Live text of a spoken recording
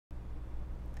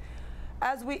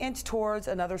As we inch towards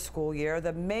another school year,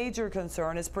 the major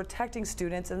concern is protecting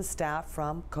students and staff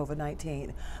from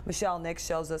COVID-19. Michelle Nix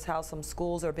shows us how some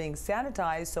schools are being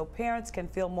sanitized so parents can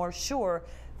feel more sure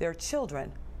their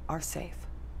children are safe.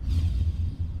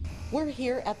 We're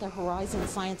here at the Horizon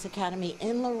Science Academy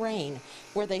in Lorain,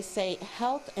 where they say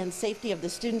health and safety of the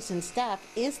students and staff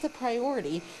is the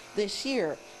priority this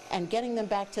year. And getting them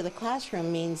back to the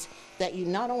classroom means that you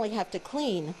not only have to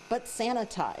clean, but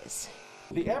sanitize.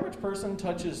 The average person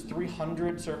touches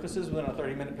 300 surfaces within a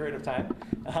 30-minute period of time.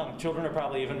 Children are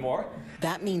probably even more.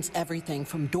 That means everything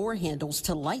from door handles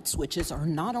to light switches are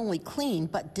not only clean,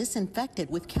 but disinfected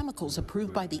with chemicals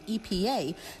approved by the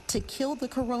EPA to kill the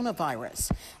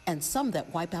coronavirus, and some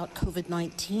that wipe out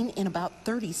COVID-19 in about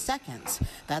 30 seconds.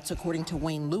 That's according to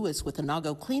Wayne Lewis with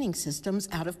Anago Cleaning Systems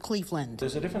out of Cleveland.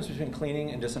 There's a difference between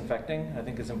cleaning and disinfecting. I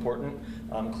think is important.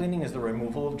 Cleaning is the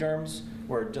removal of germs,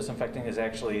 where disinfecting is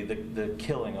actually the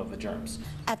killing of the germs.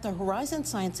 At the Horizon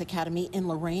Science Academy in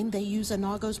Lorain, they use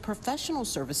Anago's professional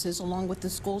services along with the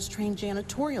school's trained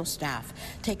janitorial staff,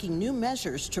 taking new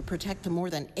measures to protect the more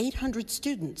than 800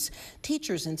 students,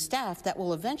 teachers, and staff that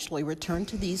will eventually return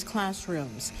to these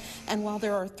classrooms. And while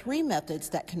there are 3 methods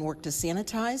that can work to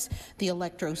sanitize, the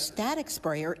electrostatic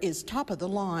sprayer is top of the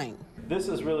line. This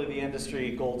is really the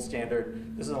industry gold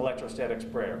standard. This is an electrostatic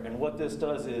sprayer, and what this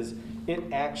does is it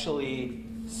actually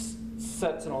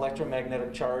sets an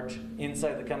electromagnetic charge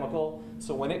inside the chemical,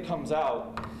 so when it comes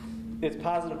out, it's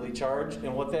positively charged,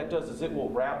 and what that does is it will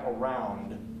wrap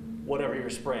around whatever you're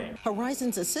spraying.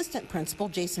 Horizon's assistant principal,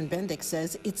 Jason Bendick,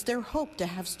 says it's their hope to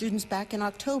have students back in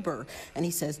October, and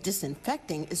he says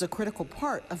disinfecting is a critical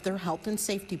part of their health and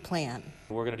safety plan.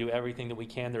 We're going to do everything that we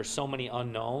can. There's so many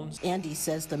unknowns. Andy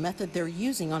says the method they're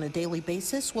using on a daily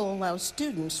basis will allow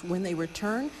students, when they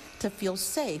return, to feel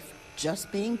safe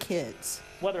just being kids.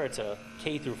 Whether it's a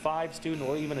K through 5 student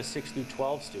or even a 6 through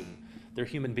 12 student, they're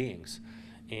human beings.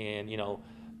 And, you know,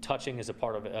 touching is a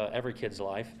part of every kid's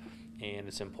life, and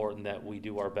it's important that we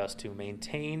do our best to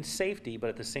maintain safety, but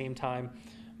at the same time,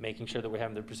 making sure that we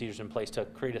have the procedures in place to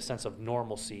create a sense of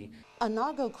normalcy.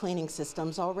 Anago Cleaning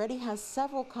Systems already has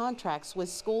several contracts with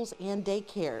schools and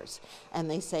daycares, and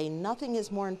they say nothing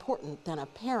is more important than a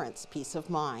parent's peace of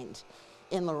mind.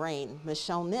 In Lorain,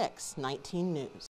 Michelle Nix, 19 News.